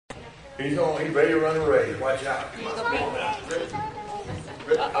He's ready to run a race. Watch out. Come on now.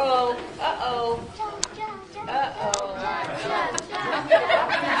 Uh-oh. Uh-oh. Uh-oh.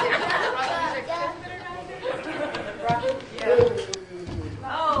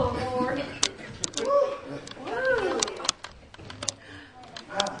 Oh, Lord.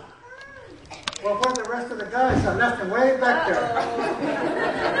 Well, where's the rest of the guys? I left them way back there.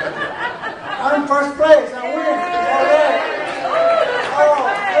 I'm first place. I win. All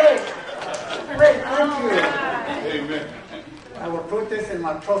right. Oh, great. Great. Thank you. Amen. I will put this in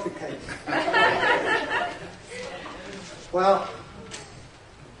my trophy case. Well,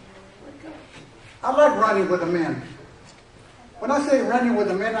 I like running with the men. When I say running with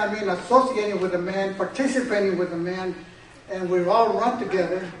the men, I mean associating with the men, participating with the men, and we all run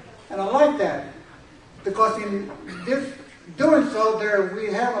together. And I like that because in this doing so,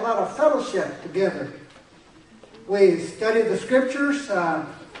 we have a lot of fellowship together. We study the scriptures.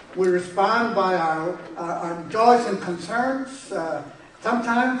 We respond by our joys and concerns.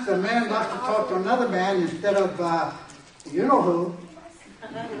 Sometimes a man wants to talk to another man instead of you know who.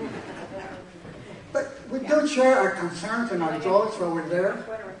 But we do share our concerns and our joys while we're there.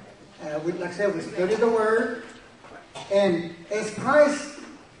 Like I said, we study the Word. And as Christ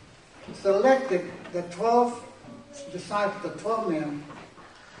selected the 12 disciples, the 12 men,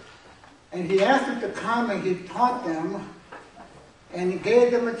 and He asked them to come and He taught them, and He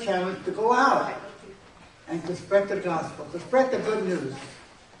gave them a challenge to go out and to spread the gospel, to spread the good news.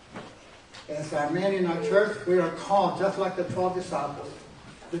 As our men in our church, we are called, just like the 12 disciples,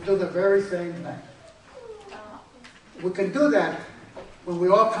 to do the very same thing. We can do that when we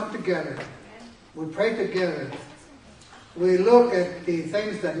all come together. We pray together. We look at the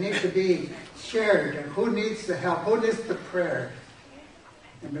things that need to be shared and who needs the help, who needs the prayer.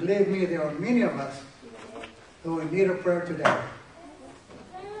 And believe me, there are many of us who need a prayer today.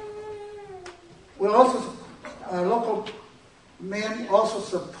 We also, local men also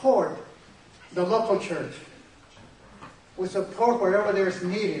support the local church. We support wherever there's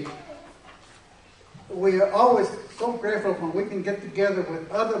needed. We are always so grateful when we can get together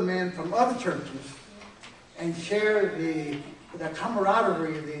with other men from other churches and share the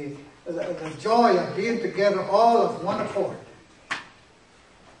camaraderie, the joy of being together, all of one accord.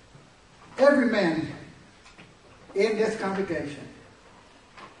 Every man in this congregation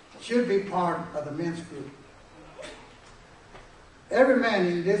should be part of the men's group. Every man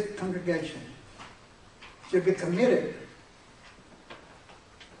in this congregation should be committed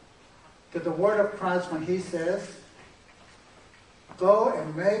to the word of Christ when He says, go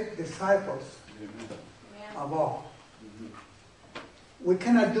and make disciples of all. We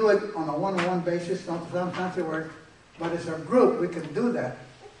cannot do it on a one-on-one basis, sometimes it works, but as a group we can do that.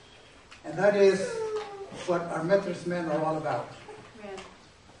 And that is what our Methodist men are all about.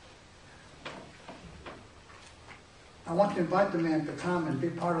 I want to invite the men to come and be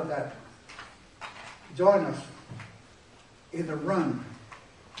part of that. Join us in the run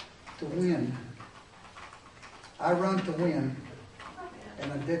to win. I run to win,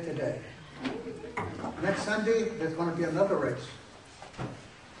 and I did today. Next Sunday, there's going to be another race.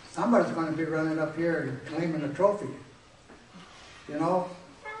 Somebody's going to be running up here and claiming a trophy. You know?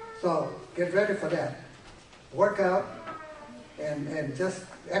 So, get ready for that. Work out and just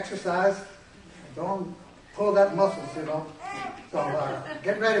exercise. Don't pull that muscles, you know. So,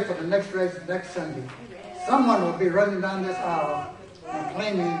 get ready for the next race next Sunday. Someone will be running down this aisle and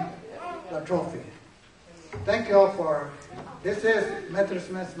claiming the trophy. Thank you all for, this is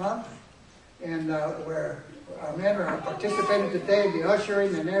Methodist Men's Month, and where our men are participating today in the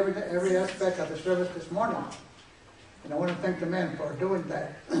ushering and every aspect of the service this morning. And I want to thank the men for doing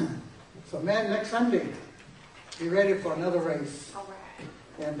that. So men, next Sunday, be ready for another race. All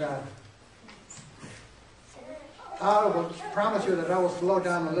right. And I will promise you that I will slow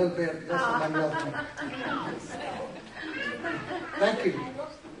down a little bit just so somebody else can. Thank you.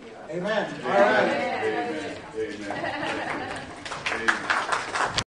 Amen. All right.